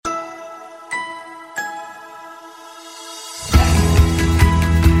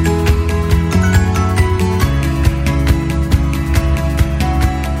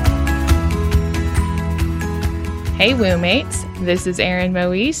Hey wombmates, this is Erin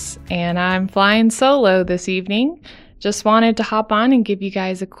Moise, and I'm flying solo this evening. Just wanted to hop on and give you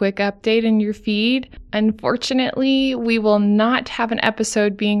guys a quick update in your feed. Unfortunately, we will not have an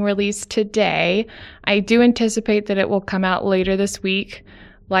episode being released today. I do anticipate that it will come out later this week,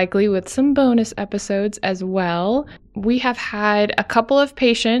 likely with some bonus episodes as well. We have had a couple of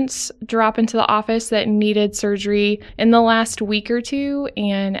patients drop into the office that needed surgery in the last week or two,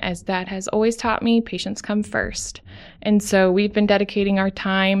 and as that has always taught me, patients come first. And so we've been dedicating our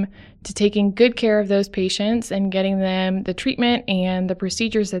time to taking good care of those patients and getting them the treatment and the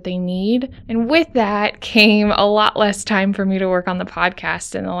procedures that they need. And with that came a lot less time for me to work on the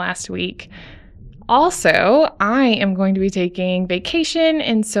podcast in the last week. Also, I am going to be taking vacation,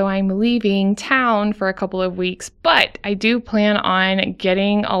 and so I'm leaving town for a couple of weeks, but I do plan on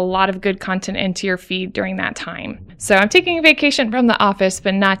getting a lot of good content into your feed during that time. So I'm taking a vacation from the office,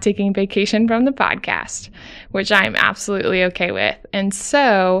 but not taking vacation from the podcast, which I'm absolutely okay with. And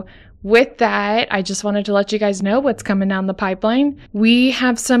so with that, I just wanted to let you guys know what's coming down the pipeline. We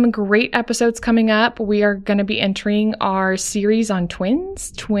have some great episodes coming up. We are going to be entering our series on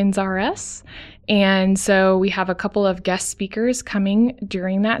twins, Twins R Us. And so we have a couple of guest speakers coming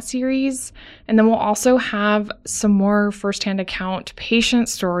during that series. And then we'll also have some more firsthand account patient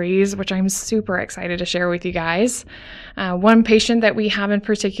stories, which I'm super excited to share with you guys. One patient that we have in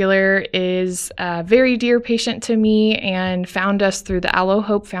particular is a very dear patient to me and found us through the Aloe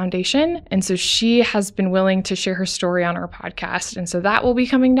Hope Foundation. And so she has been willing to share her story on our podcast. And so that will be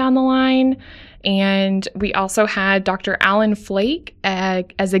coming down the line. And we also had Dr. Alan Flake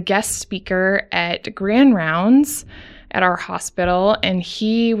as a guest speaker at Grand Rounds at our hospital, and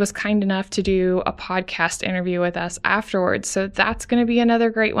he was kind enough to do a podcast interview with us afterwards. So that's going to be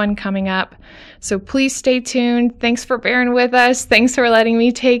another great one coming up. So please stay tuned. Thanks for bearing with us. Thanks for letting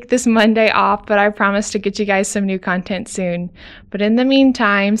me take this Monday off, but I promise to get you guys some new content soon. But in the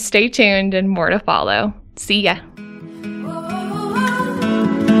meantime, stay tuned and more to follow. See ya.